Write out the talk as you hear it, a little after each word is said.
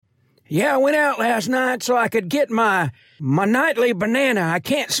Yeah, I went out last night so I could get my nightly banana. I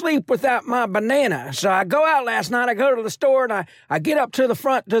can't sleep without my banana. So I go out last night, I go to the store, and I get up to the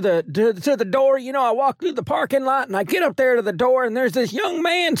front, to the door. You know, I walk through the parking lot, and I get up there to the door, and there's this young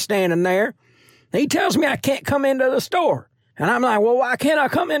man standing there. He tells me I can't come into the store. And I'm like, well, why can't I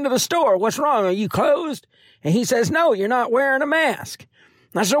come into the store? What's wrong? Are you closed? And he says, no, you're not wearing a mask.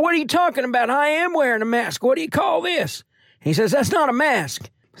 I said, what are you talking about? I am wearing a mask. What do you call this? He says, that's not a mask.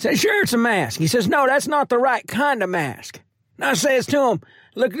 I said, sure, it's a mask. He says, no, that's not the right kind of mask. And I says to him,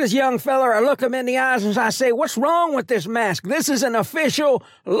 look at this young fella. I look him in the eyes and I say, what's wrong with this mask? This is an official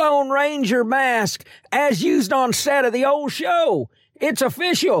Lone Ranger mask as used on set of the old show. It's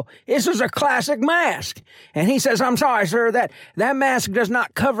official. This is a classic mask. And he says, I'm sorry, sir, that mask does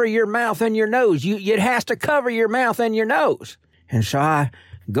not cover your mouth and your nose. It has to cover your mouth and your nose. And so I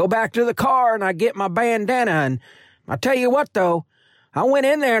go back to the car and I get my bandana. And I tell you what, though, I went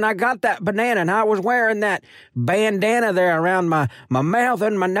in there and I got that banana and I was wearing that bandana there around my mouth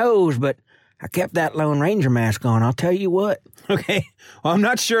and my nose, but I kept that Lone Ranger mask on. I'll tell you what. Okay. Well, I'm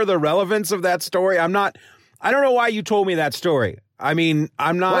not sure the relevance of that story. I don't know why you told me that story. I mean,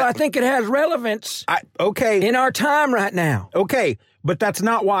 I'm not. Well, I think it has relevance. Okay. In our time right now. Okay. But that's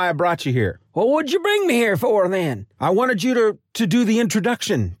not why I brought you here. Well, what'd you bring me here for then? I wanted you to do the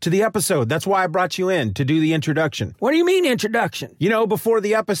introduction to the episode. That's why I brought you in, to do the introduction. What do you mean introduction? You know, before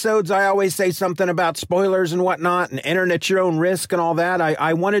the episodes, I always say something about spoilers and whatnot and entering at your own risk and all that.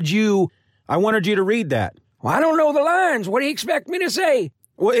 I wanted you to read that. Well, I don't know the lines. What do you expect me to say?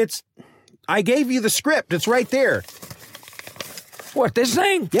 Well, I gave you the script. It's right there. What, this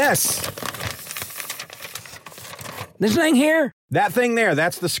thing? Yes. This thing here? That thing there,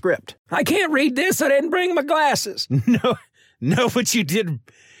 that's the script. I can't read this. I didn't bring my glasses. No, but you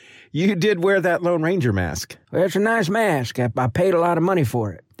did wear that Lone Ranger mask. Well, it's a nice mask. I paid a lot of money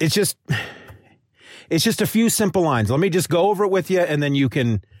for it. It's just a few simple lines. Let me just go over it with you, and then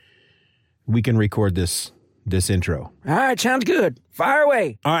we can record this intro. All right, sounds good. Fire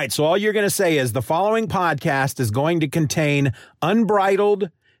away. All right, so all you're going to say is the following podcast is going to contain unbridled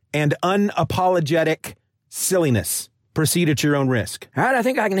and unapologetic silliness. Proceed at your own risk. All right, I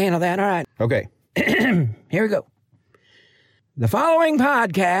think I can handle that. All right. Okay. Here we go. The following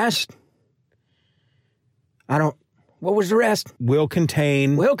podcast, what was the rest? Will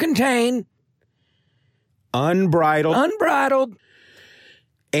contain unbridled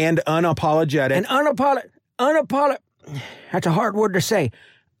and unapologetic. That's a hard word to say.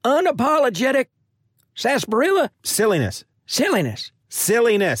 Unapologetic sarsaparilla? Silliness.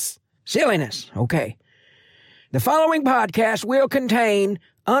 Okay. The following podcast will contain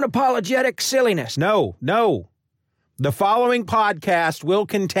unapologetic silliness. No. The following podcast will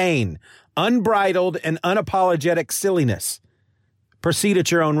contain unbridled and unapologetic silliness. Proceed at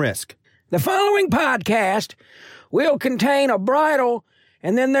your own risk. The following podcast will contain a bridle,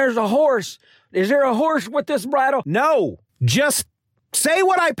 and then there's a horse. Is there a horse with this bridle? No. Just say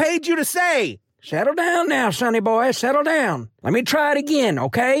what I paid you to say. Settle down now, sonny boy. Settle down. Let me try it again,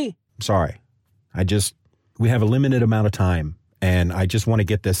 okay? Sorry. We have a limited amount of time, and I just want to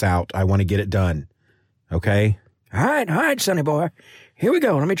get this out. I want to get it done. Okay? All right, sonny boy. Here we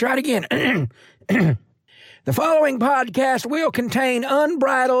go. Let me try it again. The following podcast will contain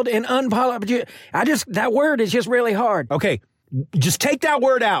unbridled and unapologetic. That word is just really hard. Okay. Just take that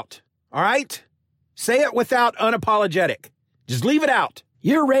word out. All right? Say it without unapologetic. Just leave it out.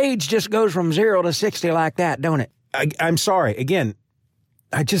 Your rage just goes from 0 to 60 like that, don't it? I'm sorry. Again,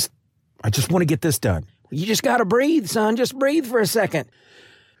 I just want to get this done. You just got to breathe, son. Just breathe for a second.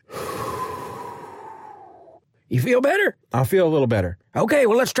 You feel better? I'll feel a little better. Okay,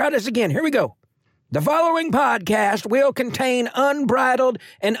 well, let's try this again. Here we go. The following podcast will contain unbridled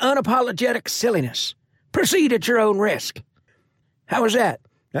and unapologetic silliness. Proceed at your own risk. How was that?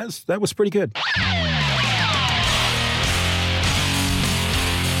 That was pretty good.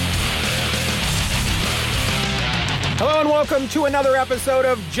 Hello and welcome to another episode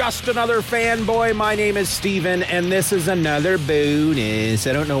of Just Another Fanboy. My name is Steven, and this is another bonus.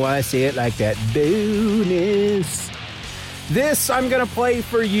 I don't know why I say it like that. Bonus. This, I'm going to play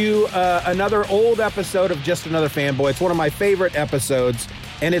for you another old episode of Just Another Fanboy. It's one of my favorite episodes,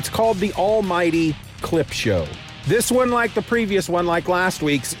 and it's called The Almighty Clip Show. This one, like the previous one, like last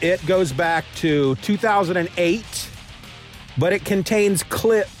week's, it goes back to 2008, but it contains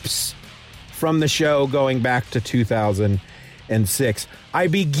clips from the show going back to 2006. I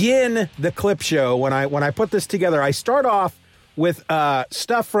begin the clip show, when I put this together, I start off with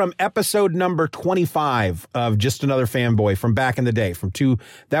stuff from episode number 25 of Just Another Fanboy from back in the day.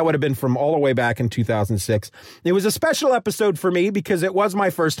 That would have been from all the way back in 2006. It was a special episode for me because it was my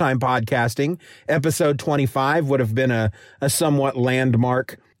first time podcasting. Episode 25 would have been a somewhat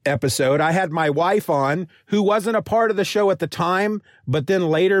landmark episode. I had my wife on, who wasn't a part of the show at the time, but then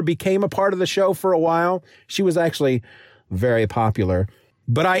later became a part of the show for a while. She was actually very popular.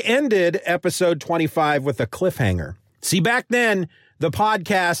 But I ended episode 25 with a cliffhanger. See, back then, the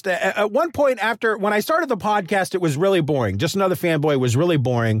podcast, at one point when I started the podcast, it was really boring. Just Another Fanboy was really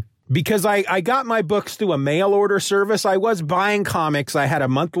boring because I got my books through a mail order service. I was buying comics. I had a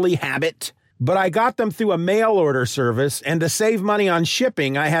monthly habit, but I got them through a mail order service. And to save money on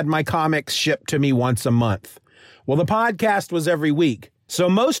shipping, I had my comics shipped to me once a month. Well, the podcast was every week. So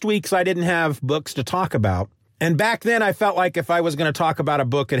most weeks I didn't have books to talk about. And back then, I felt like if I was going to talk about a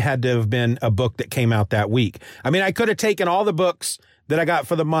book, it had to have been a book that came out that week. I mean, I could have taken all the books that I got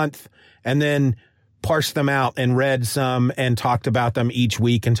for the month and then parsed them out and read some and talked about them each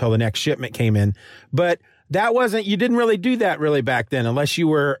week until the next shipment came in. But you didn't really do that really back then, unless you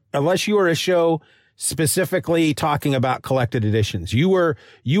were a show specifically talking about collected editions. If you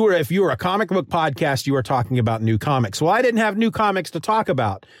were a comic book podcast, you were talking about new comics. Well, I didn't have new comics to talk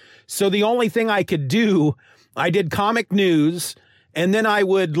about. So the only thing I could do, I did comic news, and then I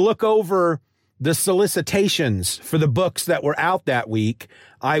would look over the solicitations for the books that were out that week.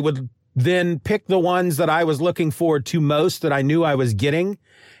 I would then pick the ones that I was looking forward to most that I knew I was getting,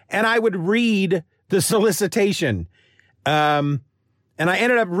 and I would read the solicitation. And I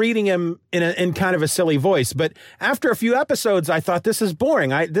ended up reading him in kind of a silly voice. But after a few episodes, I thought, this is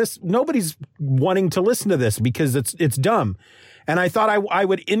boring. Nobody's wanting to listen to this because it's dumb. And I thought I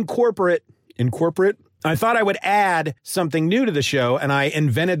would I thought I would add something new to the show, and I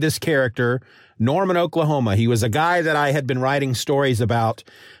invented this character, Norman, Oklahoma. He was a guy that I had been writing stories about.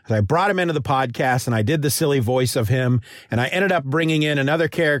 And I brought him into the podcast, and I did the silly voice of him, and I ended up bringing in another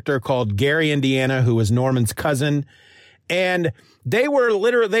character called Gary, Indiana, who was Norman's cousin. And they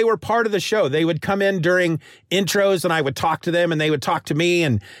were part of the show. They would come in during intros, and I would talk to them, and they would talk to me.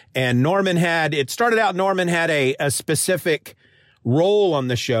 And Norman had a specific role on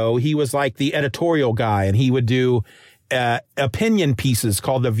the show. He was like the editorial guy, and he would do opinion pieces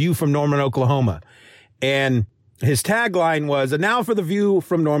called The View from Norman, Oklahoma. And his tagline was, "And now for The View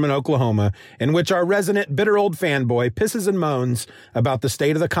from Norman, Oklahoma," in which our resident bitter old fanboy pisses and moans about the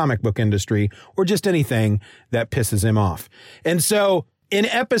state of the comic book industry or just anything that pisses him off. And so in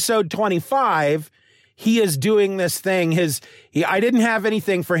episode 25, he is doing this thing. I didn't have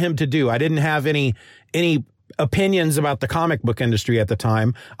anything for him to do. I didn't have any opinions about the comic book industry at the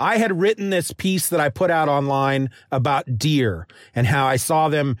time. I had written this piece that I put out online about deer and how I saw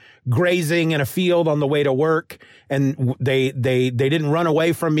them grazing in a field on the way to work, and they didn't run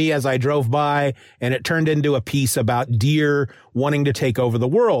away from me as I drove by, and it turned into a piece about deer wanting to take over the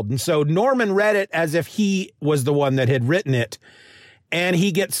world. And so Norman read it as if he was the one that had written it. And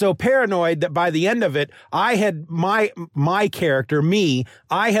he gets so paranoid that by the end of it, I had my character,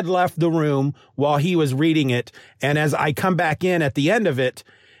 I had left the room while he was reading it. And as I come back in at the end of it,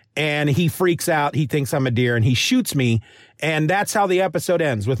 and he freaks out, he thinks I'm a deer, and he shoots me. And that's how the episode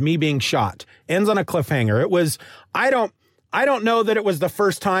ends, with me being shot. Ends on a cliffhanger. It was, I don't know that it was the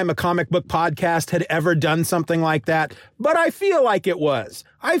first time a comic book podcast had ever done something like that, but I feel like it was.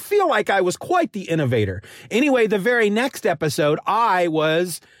 I feel like I was quite the innovator. Anyway, the very next episode, I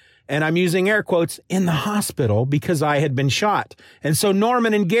was, and I'm using air quotes, in the hospital because I had been shot. And so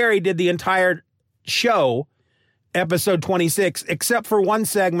Norman and Gary did the entire show, episode 26, except for one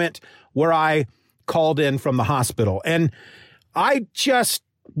segment where I called in from the hospital. And I just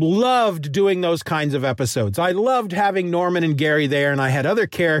loved doing those kinds of episodes. I loved having Norman and Gary there, and I had other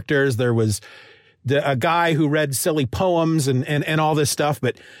characters. There was a guy who read silly poems and all this stuff,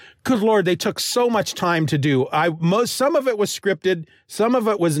 but good Lord, they took so much time to do. Some of it was scripted, some of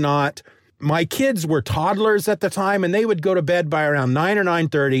it was not. My kids were toddlers at the time, and they would go to bed by around 9 or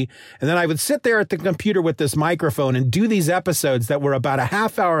 9:30. And then I would sit there at the computer with this microphone and do these episodes that were about a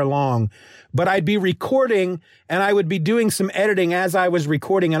half hour long. But I'd be recording, and I would be doing some editing as I was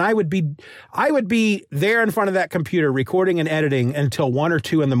recording. And I would be there in front of that computer recording and editing until 1 or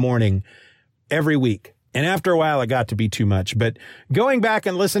 2 in the morning every week. And after a while, it got to be too much. But going back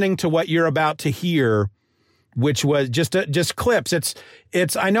and listening to what you're about to hear, which was just clips.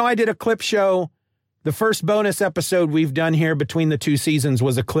 I know I did a clip show. The first bonus episode we've done here between the two seasons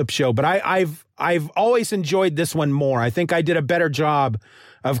was a clip show, but I've always enjoyed this one more. I think I did a better job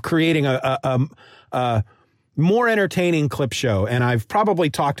of creating a more entertaining clip show, and I've probably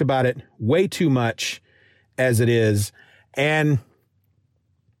talked about it way too much as it is. And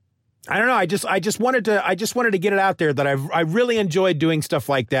I don't know. I just wanted to get it out there that I really enjoyed doing stuff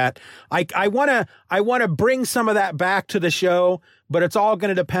like that. I want to bring some of that back to the show, but it's all going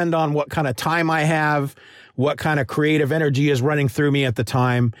to depend on what kind of time I have, what kind of creative energy is running through me at the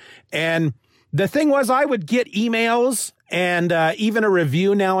time. And the thing was, I would get emails and even a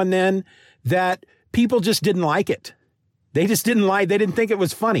review now and then that people just didn't like it. They just didn't like. They didn't think it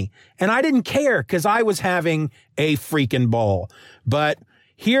was funny, and I didn't care because I was having a freaking ball. But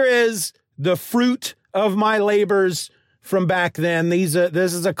here is the fruit of my labors from back then. This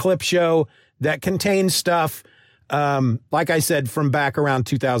is a clip show that contains stuff, like I said, from back around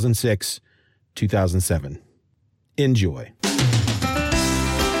 2006, 2007. Enjoy.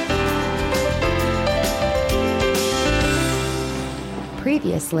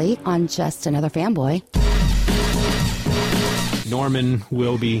 Previously on Just Another Fanboy. Norman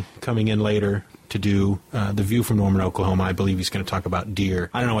will be coming in later to do The View from Norman, Oklahoma. I believe he's going to talk about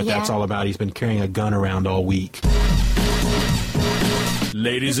deer. I don't know what that's all about. He's been carrying a gun around all week.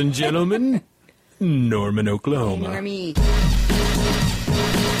 Ladies and gentlemen, Norman, Oklahoma. Normie.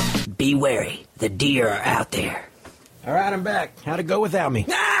 Be wary. The deer are out there. All right, I'm back. How'd it go without me?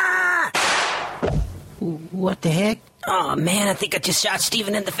 Ah! What the heck? Oh, man, I think I just shot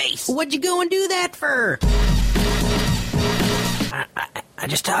Steven in the face. What'd you go and do that for? I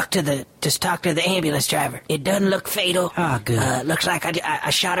just talked to the ambulance driver. It doesn't look fatal. Oh, good. Looks like I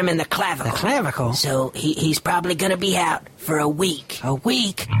shot him in the clavicle. The clavicle? So he's probably gonna be out for a week. A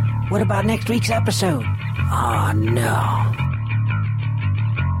week? What about next week's episode? Oh, no.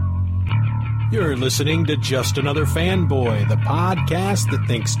 You're listening to Just Another Fanboy, the podcast that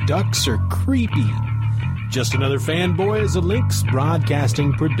thinks ducks are creepy. Just Another Fanboy is a Lynx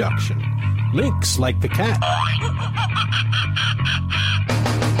Broadcasting production. Lynx like the cat.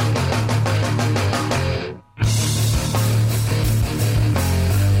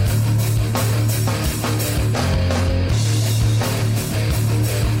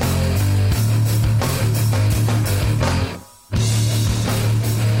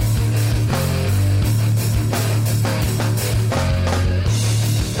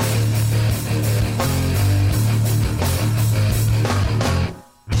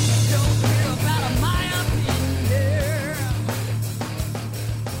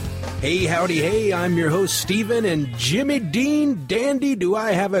 Hey, howdy, hey, I'm your host, Steven, and Jimmy Dean Dandy, do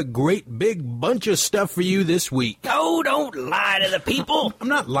I have a great big bunch of stuff for you this week. Oh, don't lie to the people. I'm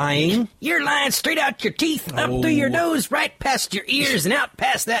not lying. You're lying straight out your teeth, up through your nose, right past your ears, and out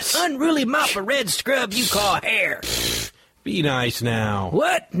past that unruly mop of red scrub you call hair. Be nice now.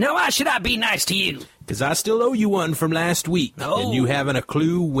 What? Now why should I be nice to you? Because I still owe you one from last week, Oh. and you haven't a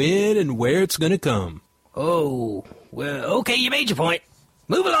clue when and where it's going to come. Oh, well, okay, you made your point.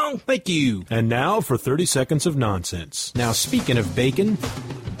 Move along. Thank you. And now for 30 seconds of nonsense. Now, speaking of bacon,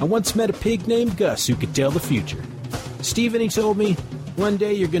 I once met a pig named Gus who could tell the future. Steven, he told me, one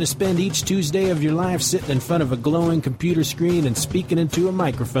day you're going to spend each Tuesday of your life sitting in front of a glowing computer screen and speaking into a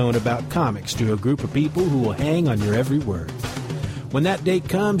microphone about comics to a group of people who will hang on your every word. When that date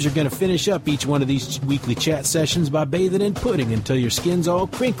comes, you're going to finish up each one of these weekly chat sessions by bathing in pudding until your skin's all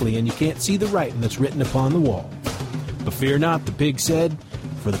crinkly and you can't see the writing that's written upon the wall. But fear not, the pig said,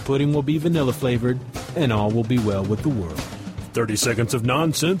 for the pudding will be vanilla-flavored, and all will be well with the world. 30 Seconds of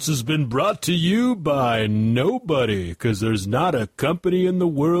Nonsense has been brought to you by nobody, because there's not a company in the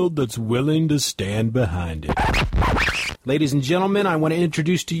world that's willing to stand behind it. Ladies and gentlemen, I want to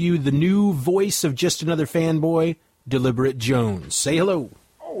introduce to you the new voice of Just Another Fanboy, Deliberate Jones. Say hello.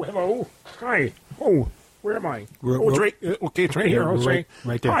 Oh, hello. Hi. Oh, where am I? We're- It's right. Okay, it's right here. I'll say.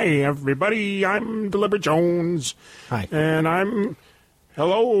 right there. Hi, everybody. I'm Deliberate Jones. Hi. And I'm.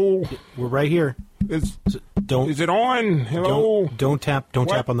 Hello. We're right here. Is Don't it on? Hello. don't tap What?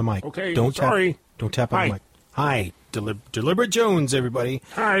 tap on the mic. Okay, Don't sorry. Don't tap on Hi. the mic. Hi, Deliberate Jones, everybody.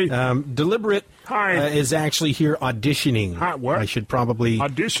 Hi. Deliberate Hi. is actually here auditioning. Hi, what? I should probably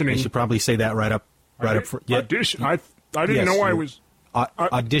Auditioning? I should probably say that right up front. Yeah. Audition. I didn't Yes, know I you're- was.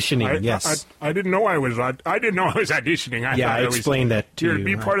 auditioning. Yes. I didn't know I was. I didn't know I was auditioning. Yeah, thought I was explained that to here you.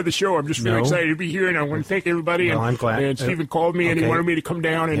 be part of the show. I'm just really No. excited to be here, and I want to thank everybody. Well, and, I'm glad. And Stephen called me, and he okay. wanted me to come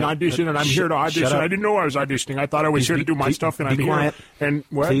down and Yeah. audition, and I'm here to audition. Shut up. I didn't know I was auditioning. I thought I was Please here to be- do my be- stuff, and be I'm quiet. here. And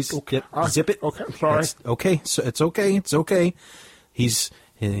what? Please Okay. zip it. Okay, I'm sorry. That's okay. So it's okay. It's okay. He's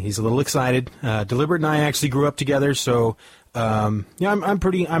a little excited. Deliberate and I actually grew up together, so yeah, I'm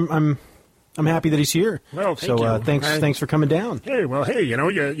I'm happy that he's here. Well, thank you. Thanks for coming down. Hey, well, hey,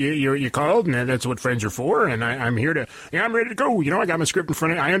 you called, and that's what friends are for, and I'm here to, I'm ready to go. I got my script in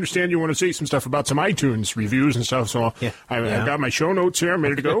front of me. I understand you want to say some stuff about some iTunes reviews and stuff, so I've got my show notes here. I'm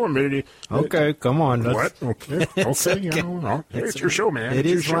ready to go. I'm ready to... Okay, come on. What? Okay, it's your show, man.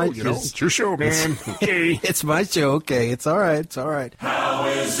 It's your show, man. Okay. It's my show. Okay, it's all right. How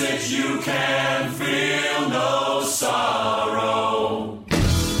is it you can feel no sorrow?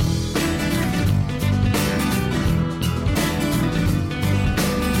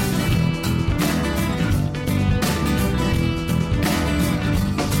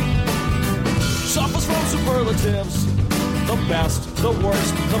 Suffers from superlatives, the best, the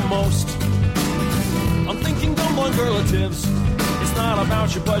worst, the most. I'm thinking dumb superlatives. It's not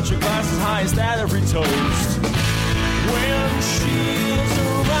about you, but your glass is high as that every toast. When she's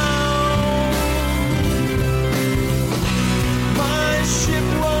around, my ship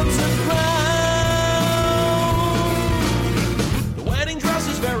runs aground. The wedding dress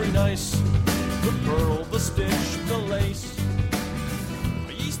is very nice. The pearl, the stitch, the lace.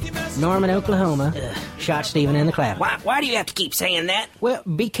 Norman, Oklahoma, shot Stephen in the clavicle. Why do you have to keep saying that? Well,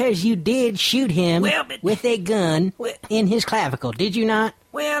 because you did shoot him with a gun in his clavicle, did you not?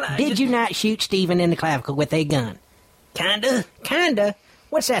 Well, Did you not shoot Stephen in the clavicle with a gun? Kinda. Kinda?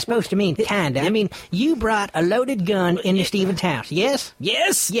 What's that supposed to mean, kinda? I mean, you brought a loaded gun into Stephen's house, yes?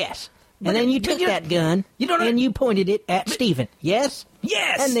 Yes? Yes. And then you took that gun and you pointed it at Stephen, yes?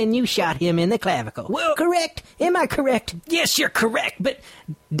 Yes. And then you shot him in the clavicle. Well, correct? Am I correct? Yes, you're correct, but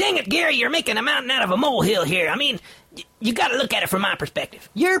dang it, Gary, you're making a mountain out of a molehill here. I mean, you got to look at it from my perspective.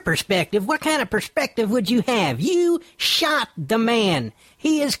 Your perspective? What kind of perspective would you have? You shot the man.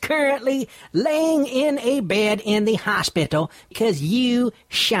 He is currently laying in a bed in the hospital because you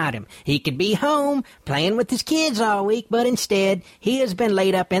shot him. He could be home playing with his kids all week, but instead he has been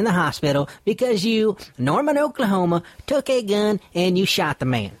laid up in the hospital because you, Norman, Oklahoma, took a gun and you shot the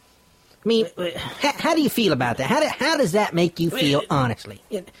man. I mean, how do you feel about that? How does that make you feel, honestly?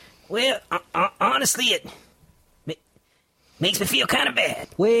 Honestly, it makes me feel kind of bad.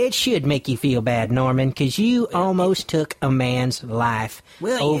 Well, it should make you feel bad, Norman, because you almost took a man's life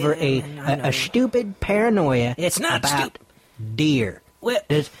over a stupid paranoia about deer. Well,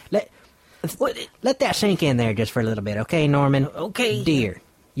 let that sink in there just for a little bit, okay, Norman? Okay. Deer.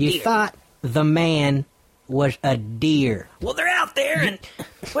 You thought the man was a deer. Well, they're out there, and...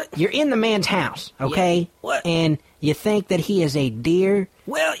 You're in the man's house, okay? Yeah. What? And you think that he is a deer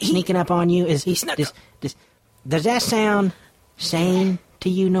sneaking up on you? He snuck up. Does that sound sane to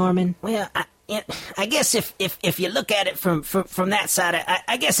you, Norman? Well, I guess if you look at it from that side,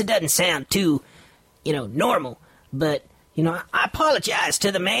 I guess it doesn't sound too, normal. But I apologize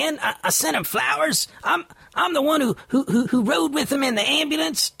to the man. I sent him flowers. I'm the one who rode with him in the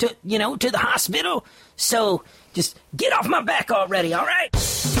ambulance to the hospital. So just get off my back already, all right?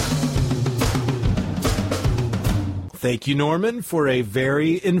 Thank you, Norman, for a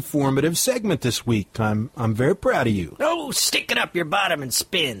very informative segment this week. I'm very proud of you. Oh, stick it up your bottom and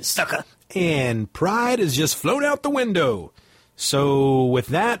spin, sucker. And pride has just flown out the window. So with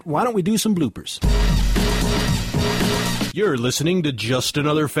that, why don't we do some bloopers? You're listening to Just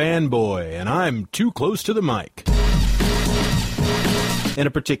Another Fanboy, and I'm too close to the mic. In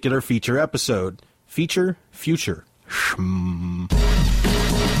a particular feature episode. Feature, future.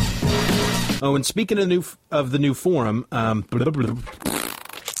 Oh, and speaking of the new forum, And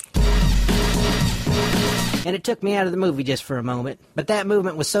it took me out of the movie just for a moment. But that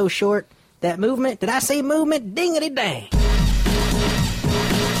movement was so short. That movement, did I say movement? Dingity dang.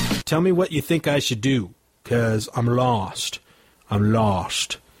 Tell me what you think I should do, 'cause I'm lost.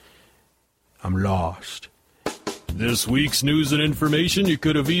 This week's news and information you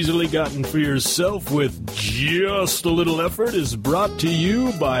could have easily gotten for yourself with just a little effort is brought to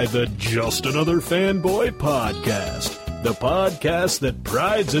you by the Just Another Fanboy podcast. The podcast that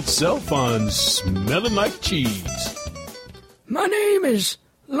prides itself on smelling like cheese. My name is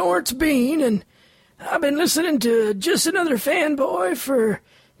Lawrence Bean, and I've been listening to Just Another Fanboy for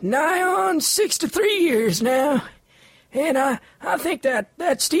nigh on 6 to 3 years now. And I think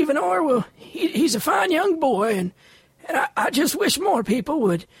that Stephen Orr, he's a fine young boy, and I just wish more people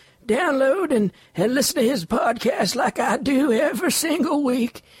would download and listen to his podcast like I do every single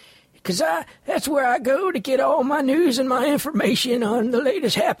week. Because that's where I go to get all my news and my information on the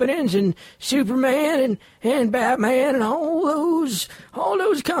latest happenings in Superman and Batman and all those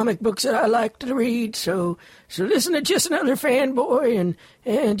comic books that I like to read. So listen to Just Another Fanboy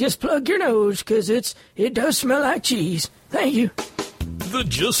and just plug your nose, because it does smell like cheese. Thank you. The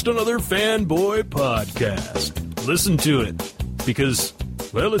Just Another Fanboy podcast. Listen to it, because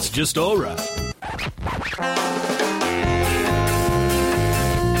Well, it's just all right.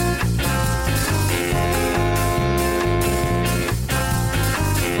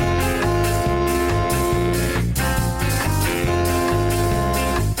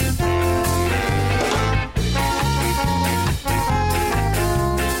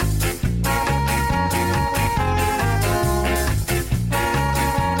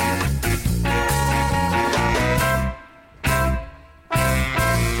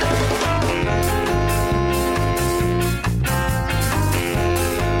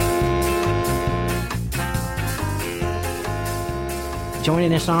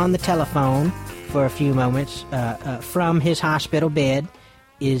 Joining us on the telephone for a few moments from his hospital bed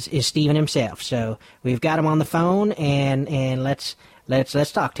is Stephen himself. So we've got him on the phone, and let's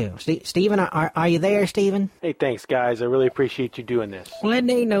talk to him. Stephen, are you there, Stephen? Hey, thanks, guys. I really appreciate you doing this. Well, it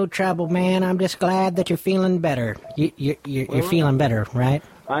ain't no trouble, man. I'm just glad that you're feeling better. You're feeling better, right?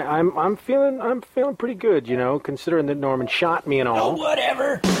 I'm feeling pretty good, you know, considering that Norman shot me and all. Oh,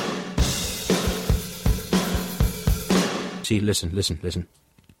 whatever. See, listen.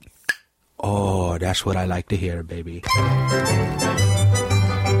 Oh, that's what I like to hear, baby.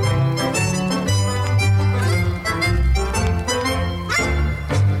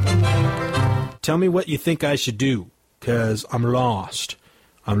 Tell me what you think I should do, 'cause I'm lost.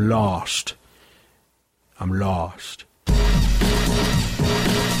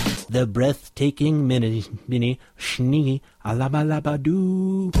 The breathtaking mini shnee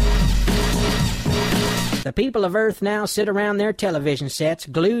alabalabadoo. The people of Earth now sit around their television sets,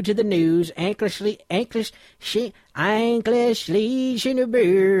 glued to the news, anxiously beer.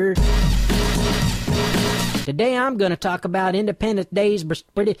 Today I'm going to talk about Independence Day's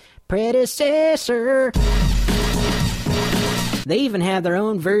predecessor. They even have their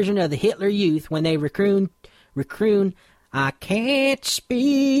own version of the Hitler Youth when they recruit. I can't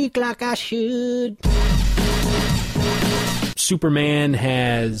speak like I should. Superman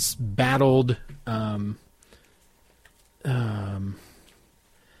has battled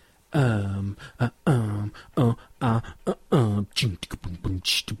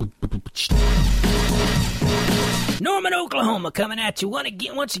Norman, Oklahoma, coming at you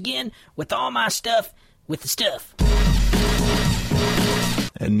once again with all my stuff, with the stuff.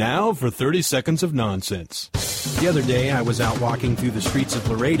 And now for 30 seconds of nonsense. The other day, I was out walking through the streets of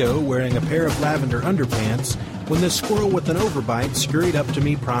Laredo wearing a pair of lavender underpants when this squirrel with an overbite scurried up to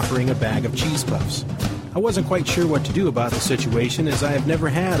me proffering a bag of cheese puffs. I wasn't quite sure what to do about the situation, as I have never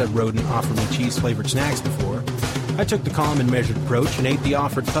had a rodent offer me cheese-flavored snacks before. I took the calm and measured approach and ate the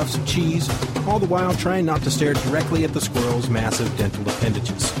offered puffs of cheese, all the while trying not to stare directly at the squirrel's massive dental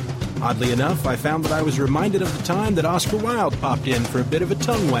appendages. Oddly enough, I found that I was reminded of the time that Oscar Wilde popped in for a bit of a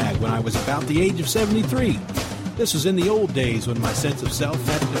tongue wag when I was about the age of 73. This was in the old days when my sense of self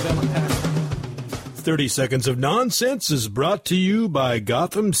had developed past. 30 Seconds of Nonsense is brought to you by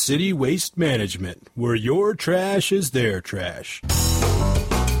Gotham City Waste Management, where your trash is their trash.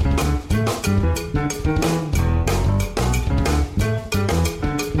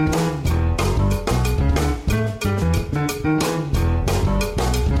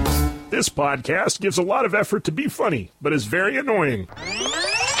 This podcast gives a lot of effort to be funny, but is very annoying.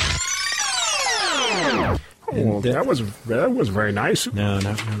 Oh, that was very nice. No,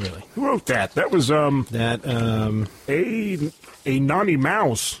 not really. Who wrote that? That was a naughty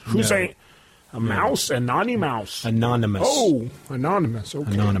mouse. Who's a mouse? A naughty mouse. Anonymous. Oh, anonymous.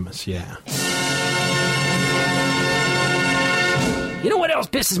 Okay. Anonymous, yeah. You know what else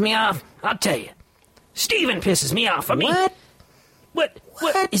pisses me off? I'll tell you. Steven pisses me off. I mean, What?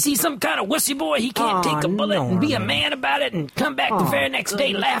 Is he some kind of wussy boy? He can't take a bullet and be a man about it and come back the very next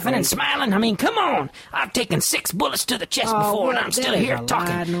day laughing and smiling? I mean, come on. I've taken 6 bullets to the chest before, and I'm still here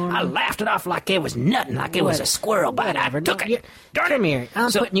talking. I laughed it off like it was nothing, like it was a squirrel bite. I took it. Come here.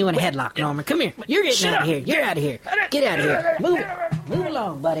 I'm putting you in a headlock, Norman. Come here. You're getting out of here. You're out of here. Get out of here. Move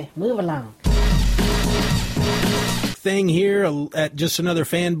along, buddy. Move along. Thing here at Just Another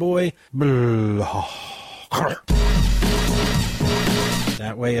Fanboy.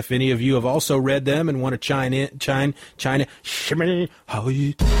 That way, if any of you have also read them and want to chime in,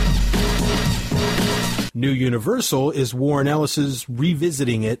 New Universal is Warren Ellis's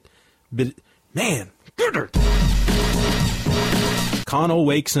revisiting it, but man, Connell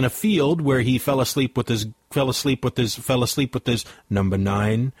wakes in a field where he fell asleep with his number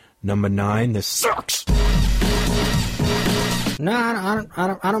nine. This sucks. No, I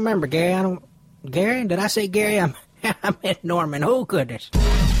don't remember, Gary. Gary? Did I say Gary? I meant Norman. Oh, goodness.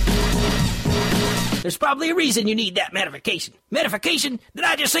 There's probably a reason you need that medication. Medication? Did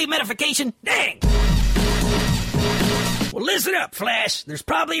I just say medication? Dang! Well, listen up, Flash. There's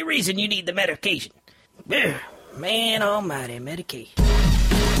probably a reason you need the medication. Man almighty, medication.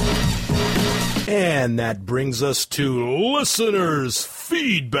 And that brings us to listeners'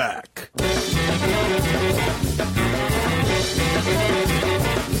 feedback.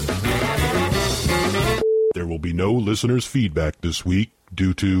 There will be no listeners' feedback this week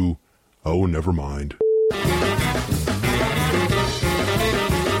due to... oh, never mind.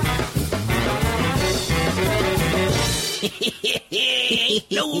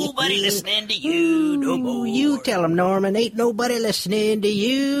 Ain't nobody listening to you no more. You tell him, Norman. Ain't nobody listening to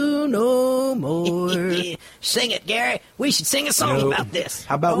you no more. Sing it, Gary. We should sing a song about this.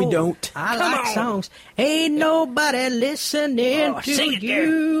 How about we don't? I Come like on. songs. Ain't nobody listening to sing it,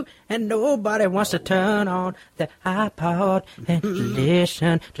 you, and nobody wants to turn on the iPod and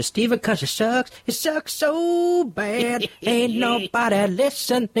listen to Steven 'cause it sucks. It sucks so bad. Ain't nobody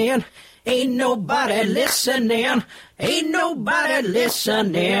listening. Ain't nobody listening. Ain't nobody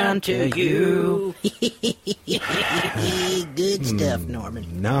listening to you. Good stuff,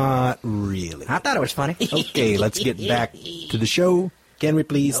 Norman. Not really. I thought it was funny. Okay, let's get back to the show. Can we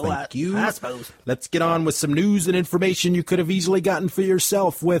please? Thank you. I suppose. Let's get on with some news and information you could have easily gotten for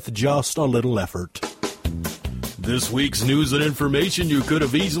yourself with just a little effort. This week's news and information you could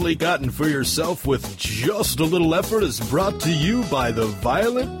have easily gotten for yourself with just a little effort is brought to you by the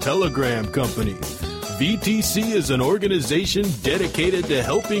Violet Telegram Company. VTC is an organization dedicated to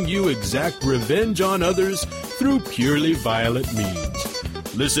helping you exact revenge on others through purely violent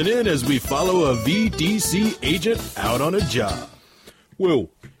means. Listen in as we follow a VTC agent out on a job. Well,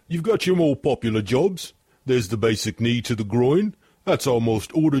 you've got your more popular jobs. There's the basic knee to the groin. That's our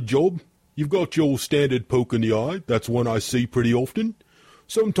most ordered job. You've got your standard poke in the eye. That's one I see pretty often.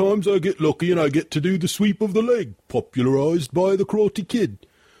 Sometimes I get lucky and I get to do the sweep of the leg, popularized by the Karate Kid.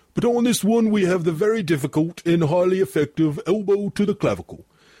 But on this one, we have the very difficult and highly effective elbow to the clavicle.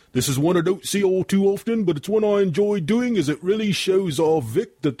 This is one I don't see all too often, but it's one I enjoy doing as it really shows our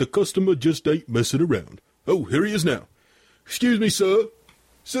Vic that the customer just ain't messing around. Oh, here he is now. Excuse me, sir.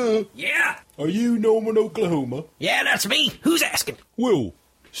 Sir, Yeah. are you Norman, Oklahoma? Yeah, that's me. Who's asking? Well,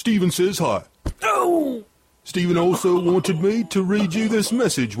 Stephen says hi. Oh! Stephen also wanted me to read you this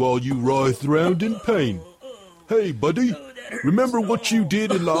message while you writhed around in pain. Hey, buddy, remember what you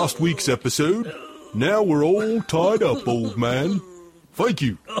did in last week's episode? Now we're all tied up, old man. Thank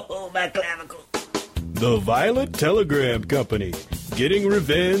you. Oh, my clavicle. The Violet Telegram Company. Getting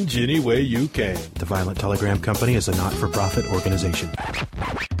revenge any way you can. The Violet Telegram Company is a not-for-profit organization.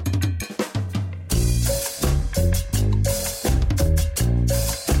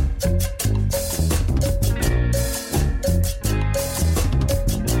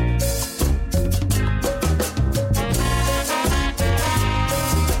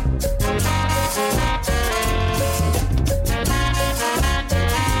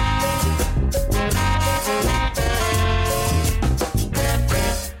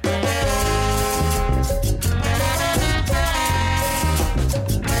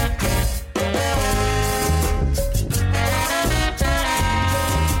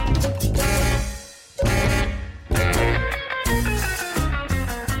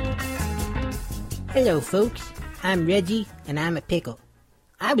 Hello, folks. I'm Reggie, and I'm a pickle.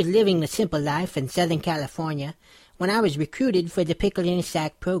 I was living the simple life in Southern California when I was recruited for the Pickle in a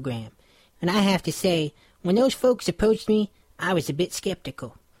Sack program. And I have to say, when those folks approached me, I was a bit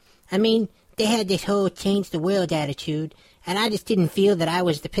skeptical. I mean, they had this whole change the world attitude, and I just didn't feel that I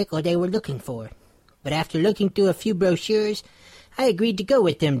was the pickle they were looking for. But after looking through a few brochures, I agreed to go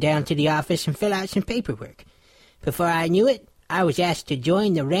with them down to the office and fill out some paperwork. Before I knew it, I was asked to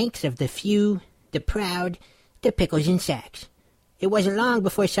join the ranks of the few, the proud, the pickles in sacks. It wasn't long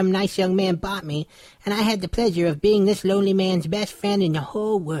before some nice young man bought me, and I had the pleasure of being this lonely man's best friend in the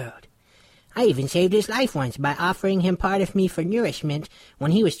whole world. I even saved his life once by offering him part of me for nourishment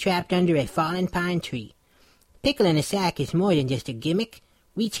when he was trapped under a fallen pine tree. Pickle in a Sack is more than just a gimmick.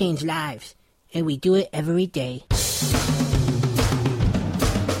 We change lives, and we do it every day.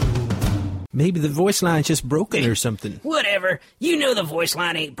 Maybe the voice line's just broken or something. Whatever. You know the voice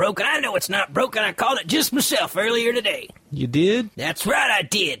line ain't broken. I know it's not broken. I called it just myself earlier today. You did? That's right, I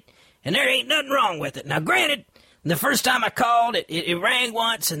did. And there ain't nothing wrong with it. Now, granted, the first time I called, it rang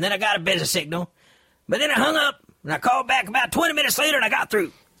once, and then I got a busy signal. But then I hung up, and I called back about 20 minutes later, and I got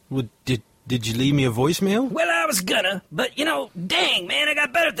through. Well, did you leave me a voicemail? Well, I was gonna, but, dang, man, I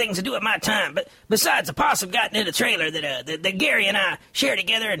got better things to do at my time. But besides, a possum got into the trailer that Gary and I share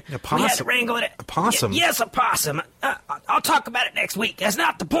together, and we had to wrangle it. A possum? Yes, a possum. I'll talk about it next week. That's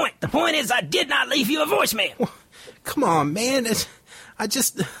not the point. The point is I did not leave you a voicemail. Well, come on, man. I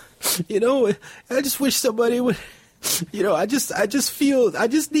just wish somebody would You know, I just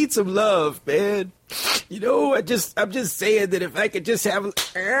need some love, man. You know, I'm just saying that if I could just have...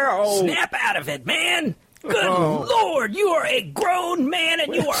 Snap out of it, man. Good Lord, you are a grown man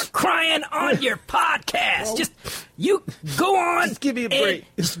and you are crying on your podcast. Just, you go on. Just give me a break.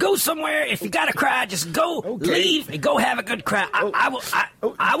 Just go somewhere. If you got to cry, just go leave and go have a good cry.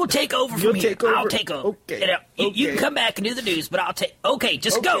 I will take over from here. I'll take over. Okay. You can come back and do the news, but I'll take... Okay,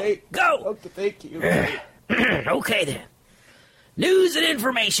 just go. Go. Okay, thank you. Okay, then. News and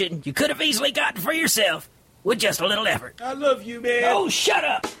information you could have easily gotten for yourself with just a little effort. I love you, man. Oh, shut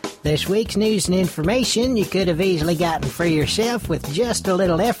up. This week's news and information you could have easily gotten for yourself with just a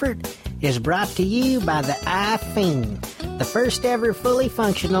little effort is brought to you by the iFiend, the first ever fully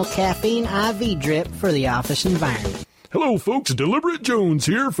functional caffeine IV drip for the office environment. Hello, folks. Deliberate Jones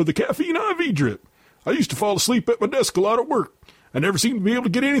here for the Caffeine IV Drip. I used to fall asleep at my desk a lot at work. I never seemed to be able to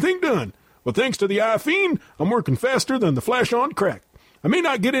get anything done. Well, thanks to the iFiend, I'm working faster than the flash on crack. I may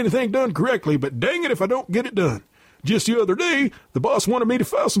not get anything done correctly, but dang it if I don't get it done. Just the other day, the boss wanted me to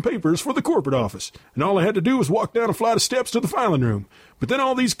file some papers for the corporate office, and all I had to do was walk down a flight of steps to the filing room. But then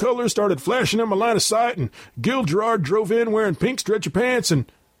all these colors started flashing in my line of sight, and Gil Gerard drove in wearing pink stretcher pants,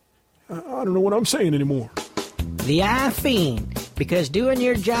 and I don't know what I'm saying anymore. The iFiend, because doing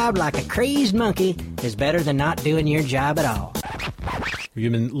your job like a crazed monkey is better than not doing your job at all. If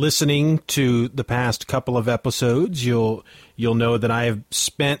you've been listening to the past couple of episodes, you'll know that I have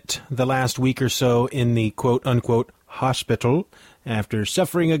spent the last week or so in the quote-unquote hospital after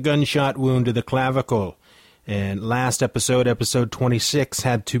suffering a gunshot wound to the clavicle. And last episode, episode 26,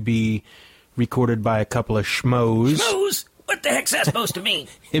 had to be recorded by a couple of schmoes. Schmoes? What the heck's that supposed to mean?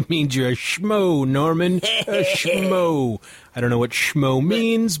 It means you're a schmo, Norman. A schmo. I don't know what schmo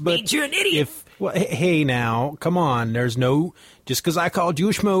means, but... means you're an idiot. Well, hey now, come on. There's no... Just because I called you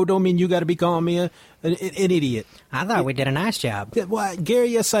a schmo don't mean you got to be calling me an idiot. I thought we did a nice job. Well, Gary,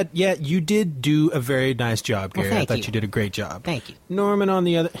 yes, you did do a very nice job, Gary. Well, I thought you did a great job. Thank you. Norman, on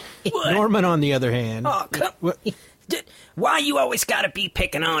the other hand... Oh, come... Why you always got to be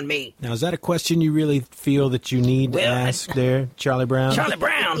picking on me? Now, is that a question you really feel that you need to ask there, Charlie Brown? Charlie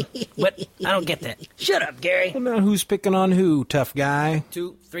Brown? What? I don't get that. Shut up, Gary. Well, now, who's picking on who, tough guy?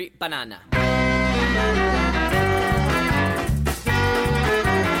 2, 3, banana.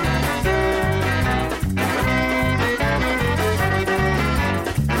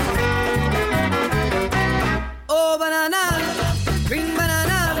 Oh, banana, green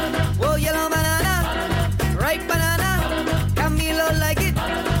banana, oh, yellow banana, ripe banana, Camilo like it,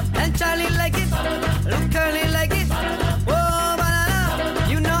 and Charlie like it, Luke Curly like it, oh, banana,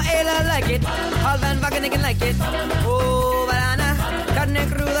 you know Ayla like it, Paul Van Wagenigen like it, oh, banana, Carne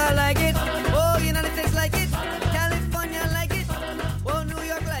Cruda like it, oh, United States like it, California like it, oh, New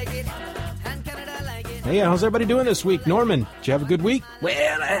York like it, and Canada like it. Hey, how's everybody doing this week? Norman, did you have a good week?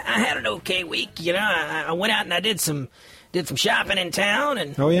 Well, I had an okay week. You know, I went out and I did some shopping in town.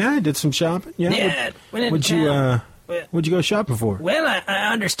 And oh, yeah? I did some shopping? Yeah, went into town. What'd you go shopping for? Well,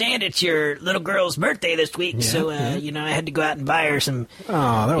 I understand it's your little girl's birthday this week, so, you know, I had to go out and buy her some...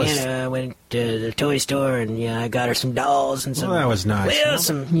 Oh, that was... You know, I went to the toy store and, you know, I got her some dolls and some... Well, that was nice. Well,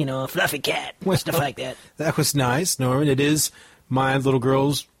 some, you know, fluffy cat, stuff like that. That was nice, Norman. It is my little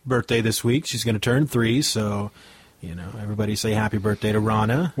girl's birthday this week. She's going to turn 3, so... You know, everybody say happy birthday to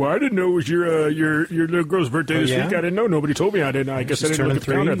Rana. Well, I didn't know it was your little girl's birthday this week. I didn't know. Nobody told me. I didn't. I guess I didn't look at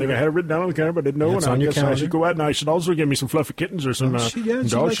the calendar. I think I had it written down on the calendar, but I didn't know. It's and on I your guess I calendar. should go out and I should also get me some fluffy kittens or some dogs. She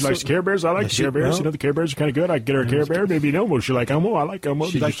likes the Care Bears. I like the Care Bears. You know, the Care Bears are kind of good. I get her a Care Bear. Maybe Elmo. She like Elmo. I like Elmo.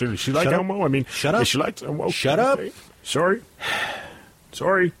 She like Elmo. I mean, shut up. She likes Elmo. Shut up. Sorry.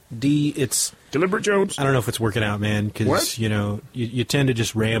 D, it's... Deliberate Jones. I don't know if it's working out, man, because, you know, you tend to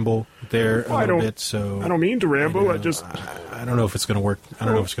just ramble there a little bit, so... I don't mean to ramble, I just... I don't know if it's going to work. I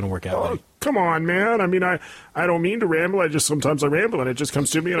don't know if it's going to work out, buddy. Come on, man. I mean, I don't mean to ramble. I just sometimes I ramble, and it just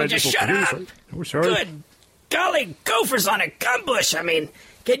comes to me, and I just... shut up! Oh, sorry. Good golly, gophers on a gumbush. I mean...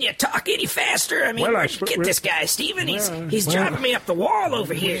 Can you talk any faster? I mean, where'd you get this guy, Stephen? He's driving me up the wall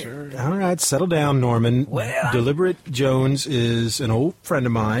over here. All right, settle down, Norman. Well, Deliberate Jones is an old friend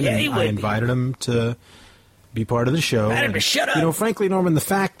of mine, and I invited him to be part of the show. Invited him to shut up. You know, frankly, Norman, the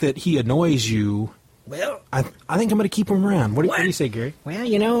fact that he annoys you... Well, I think I'm going to keep him around. What do you say, Gary? Well,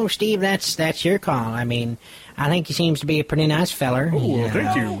 you know, Steve, that's your call. I mean, I think he seems to be a pretty nice feller. Oh,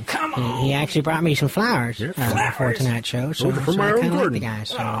 thank you. Oh, come on. He actually brought me some flowers for tonight's show, so, from so my I own kind of like garden. the guy.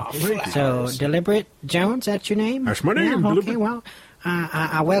 So, Flowers. Deliberate Jones, that's your name? That's my name, Yeah, okay, Deliberate. well,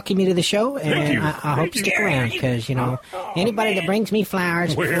 I welcome you to the show, and you. I hope you stick around, because, you know, anybody that brings me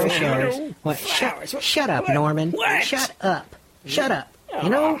flowers before shows... Well, shut up, Norman. What? Shut up. Shut up. You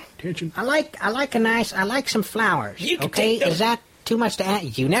know, Attention. I like some flowers. You can okay, take those. is that too much to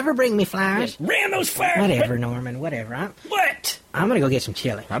ask? You never bring me flowers. Ram those flowers. Whatever, Norman. Whatever. What? I'm gonna go get some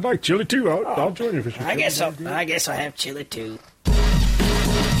chili. I'd like chili too. I'll join you for some. I guess I'll have chili too.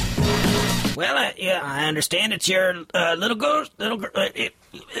 Well, I understand it's your little ghost.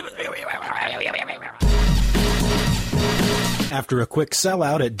 After a quick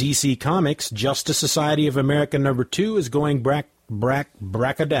sellout at DC Comics, Justice Society of America #2 is going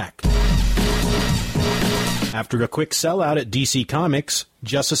bracadac. After a quick sellout at DC Comics,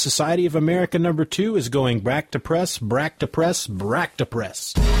 Justice Society of America #2 is going brack to press.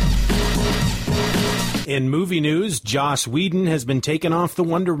 In movie news, Joss Whedon has been taken off the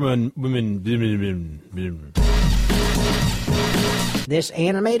Wonder Woman. This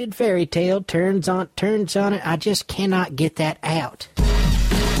animated fairy tale turns on it. I just cannot get that out.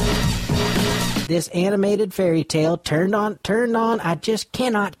 This animated fairy tale turned on. I just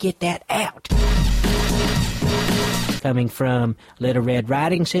cannot get that out. Coming from Little Red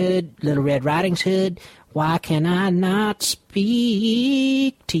Riding Hood, why can I not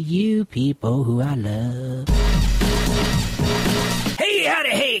speak to you people who I love? Hey, howdy,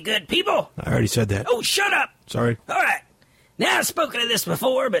 hey, good people. I already said that. Oh, shut up. Sorry. All right. Now, I've spoken of this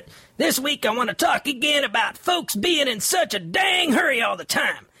before, but this week I want to talk again about folks being in such a dang hurry all the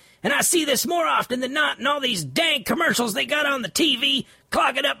time. And I see this more often than not in all these dang commercials they got on the TV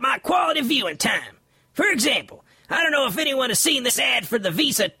clogging up my quality viewing time. For example, I don't know if anyone has seen this ad for the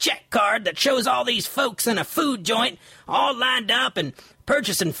Visa check card that shows all these folks in a food joint all lined up and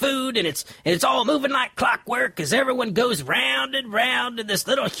purchasing food, and it's all moving like clockwork as everyone goes round and round in this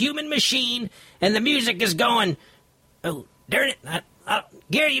little human machine, and the music is going, oh, darn it.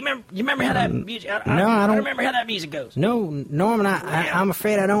 Gary, you remember how that music... No, I don't remember how that music goes. No, Norman, I'm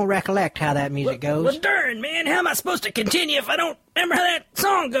afraid I don't recollect how that music goes. Well, darn, man, how am I supposed to continue if I don't remember how that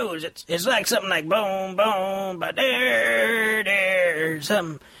song goes? It's like something like boom, boom, ba there, there,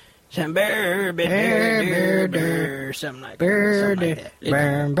 something bird, something like that.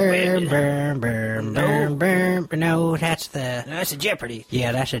 No, that's a Jeopardy.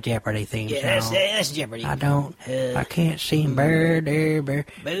 Yeah, that's a Jeopardy theme song. Yeah, that's Jeopardy. I can't sing bird,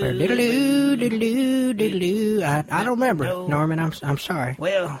 diddle-doo, diddle-doo, diddle-doo. I don't remember, Norman. I'm sorry.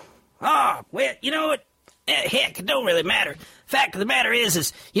 Well, you know what? Heck, it don't really matter. Fact of the matter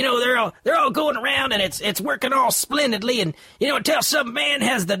is, you know, they're all going around and it's working all splendidly, and you know, until some man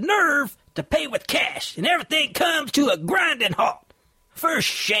has the nerve to pay with cash, and everything comes to a grinding halt. For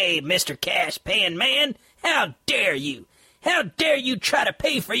shame, Mr. Cash Paying Man. How dare you? How dare you try to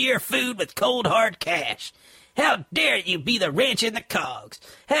pay for your food with cold hard cash? How dare you be the wrench in the cogs?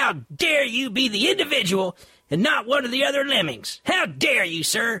 How dare you be the individual and not one of the other lemmings? How dare you,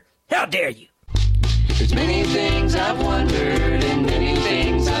 sir? How dare you? There's many things I've wondered and many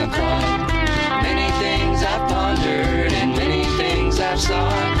things I've cried. Many things I've pondered and many things I've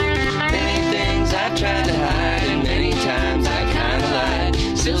sought. Many things I've tried to hide and many times I kinda lied.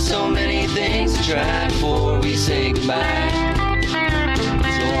 Still so many things to try before we say goodbye. So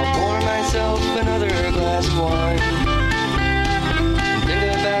I'll pour myself another glass of wine and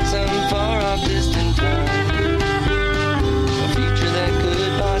think about some far off distant time. A future that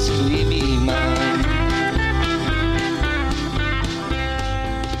could possibly be mine.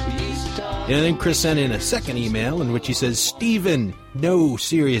 And then Chris sent in a second email in which he says, Stephen, no,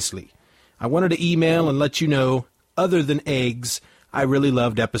 seriously. I wanted to email and let you know, other than eggs, I really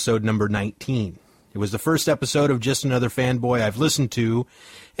loved episode number 19. It was the first episode of Just Another Fanboy I've listened to,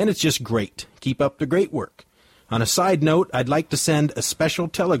 and it's just great. Keep up the great work. On a side note, I'd like to send a special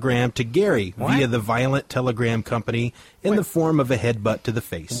telegram to Gary via the Violent Telegram Company in the form of a headbutt to the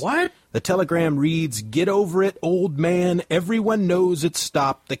face. What? The telegram reads, "Get over it, old man. Everyone knows it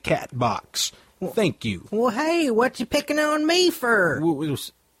stopped the cat box. Thank you." Well, hey, what you picking on me for?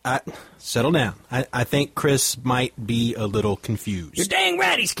 Settle down. I think Chris might be a little confused. You're dang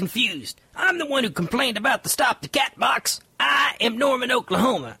right he's confused. I'm the one who complained about the stop the cat box. I am Norman,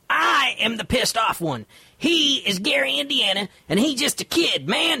 Oklahoma. I am the pissed off one. He is Gary, Indiana, and he's just a kid,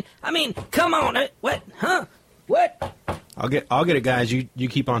 man. I mean, come on. What? Huh? What? I'll get it, guys. You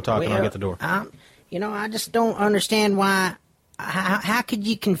keep on talking. Well, I'll get the door. You know, I just don't understand why. How could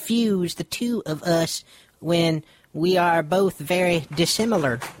you confuse the two of us when we are both very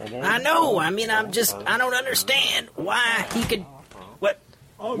dissimilar? I know. I mean, I don't understand why he could. What?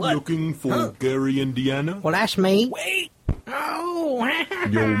 I'm looking for Gary, Indiana. Well, that's me. Wait. Oh.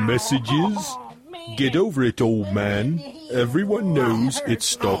 Your message is, get over it, old man. Everyone knows it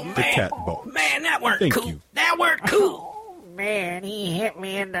stopped the cat box. Man, that weren't Thank cool. you. That weren't cool. man, he hit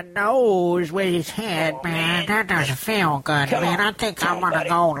me in the nose with his head, man. That doesn't feel good, man. I think I'm gonna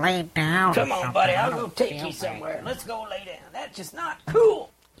go lay down. Come on, buddy. I'll go take you somewhere. Let's go lay down. That's just not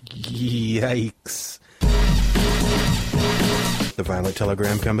cool. Yikes. The Violet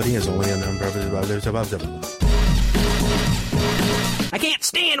Telegram Company is only a number of... I can't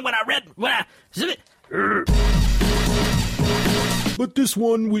stand when I... But this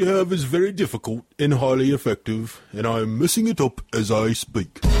one we have is very difficult and highly effective, and I'm messing it up as I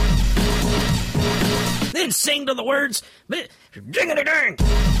speak. Then sing to the words, jing-a-ding.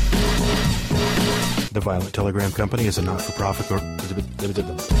 The Violet Telegram Company is a not-for-profit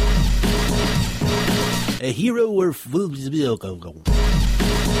a hero or...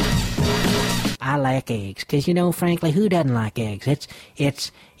 I like eggs, because, frankly, who doesn't like eggs?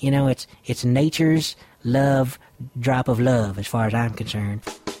 It's nature's drop of love, as far as I'm concerned.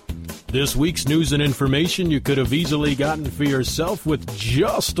 This week's news and information you could have easily gotten for yourself with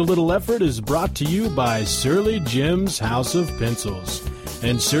just a little effort is brought to you by Surly Jim's House of Pencils.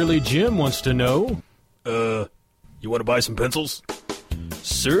 And Surly Jim wants to know, you want to buy some pencils?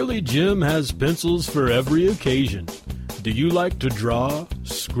 Surly Jim has pencils for every occasion. Do you like to draw,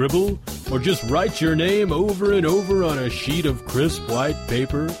 scribble, or just write your name over and over on a sheet of crisp white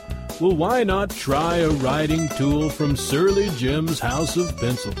paper? Well, why not try a writing tool from Surly Jim's House of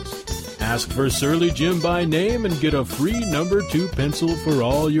Pencils? Ask for Surly Jim by name and get a free number 2 pencil for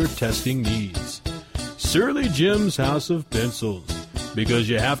all your testing needs. Surly Jim's House of Pencils. Because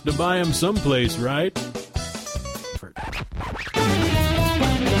you have to buy them someplace, right?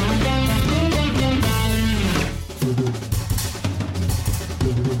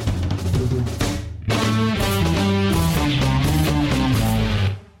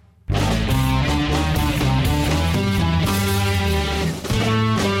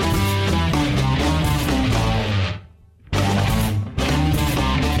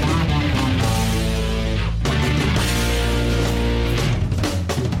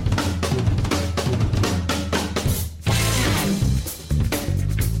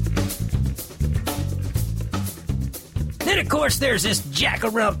 Of course, there's this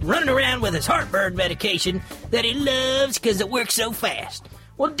jack-a-rump running around with his heartburn medication that he loves because it works so fast.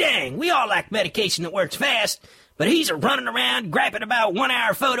 Well, dang, we all like medication that works fast, but he's running around griping about 1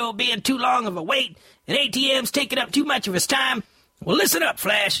 hour photo being too long of a wait and ATMs taking up too much of his time. Well, listen up,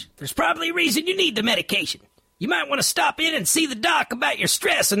 Flash. There's probably a reason you need the medication. You might want to stop in and see the doc about your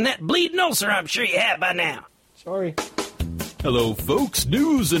stress and that bleeding ulcer I'm sure you have by now. Sorry. Hello, folks.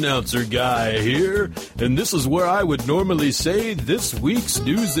 News announcer guy here. And this is where I would normally say this week's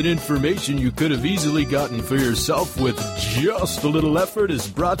news and information you could have easily gotten for yourself with just a little effort is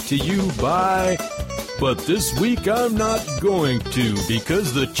brought to you by... But this week I'm not going to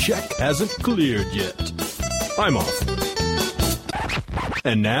because the check hasn't cleared yet. I'm off.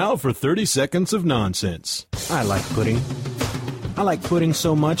 And now for 30 seconds of nonsense. I like pudding. I like pudding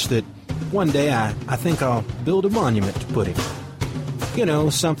so much that one day I think I'll build a monument to pudding. You know,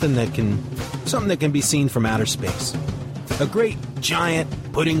 something that can be seen from outer space. A great, giant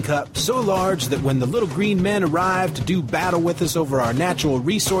pudding cup so large that when the little green men arrive to do battle with us over our natural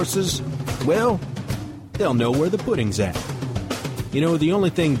resources, well, they'll know where the pudding's at. You know, the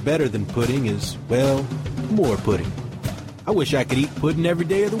only thing better than pudding is, well, more pudding. I wish I could eat pudding every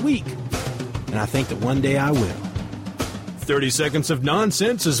day of the week. And I think that one day I will. 30 Seconds of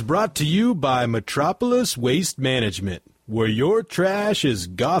Nonsense is brought to you by Metropolis Waste Management, where your trash is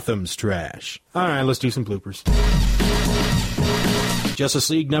Gotham's trash. All right, let's do some bloopers. Justice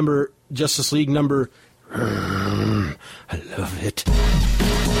League number... I love it.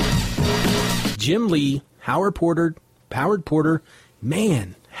 Jim Lee, Howard Porter...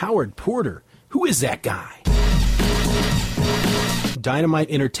 Man, Howard Porter. Who is that guy?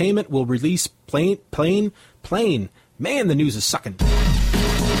 Dynamite Entertainment will release Plane. Man, the news is sucking.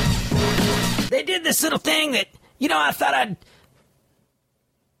 They did this little thing that, I thought I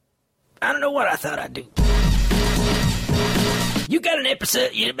don't know what I thought I'd do. You got an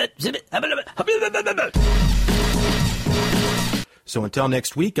episode... So until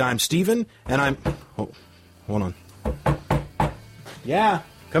next week, I'm Steven, and I'm... Oh, hold on. Yeah,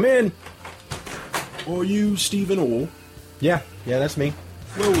 come in. Are you Stephen Orr? Yeah, that's me.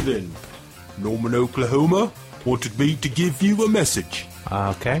 Well then, Norman, Oklahoma wanted me to give you a message.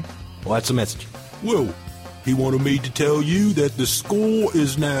 Okay. What's the message? Well, he wanted me to tell you that the score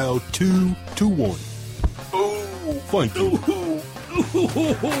is now 2-1. Oh, thank you.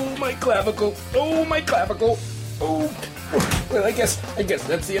 Oh, my clavicle. Oh, my clavicle. Oh, well, I guess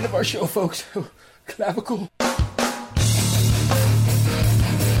that's the end of our show, folks. Clavicle.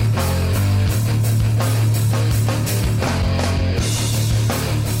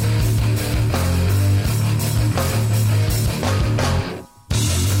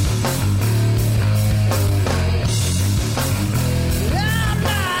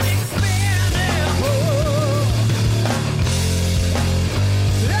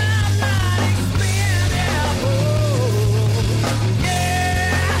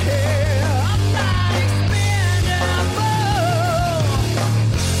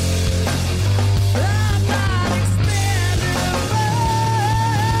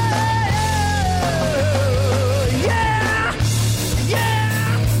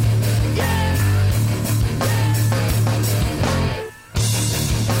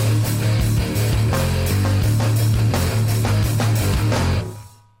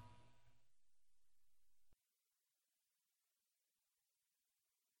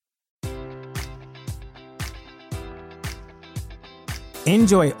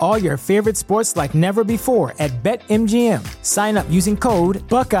 Enjoy all your favorite sports like never before at BetMGM. Sign up using code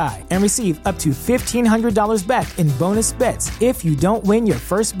Buckeye and receive up to $1,500 back in bonus bets if you don't win your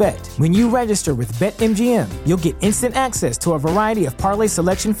first bet. When you register with BetMGM, you'll get instant access to a variety of parlay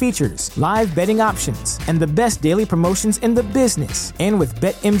selection features, live betting options, and the best daily promotions in the business. And with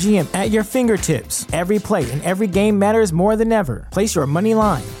BetMGM at your fingertips, every play and every game matters more than ever. Place your money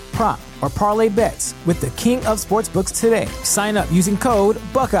line, prop, or parlay bets with the king of sportsbooks today. Sign up using code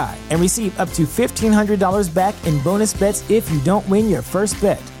Buckeye and receive up to $1,500 back in bonus bets if you don't win your first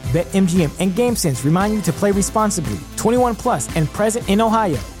bet. BetMGM and GameSense remind you to play responsibly. 21 plus and present in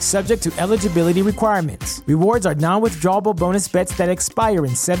Ohio, subject to eligibility requirements. Rewards are non-withdrawable bonus bets that expire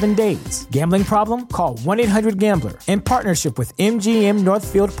in 7 days. Gambling problem? Call 1-800-GAMBLER in partnership with MGM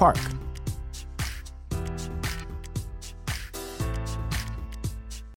Northfield Park.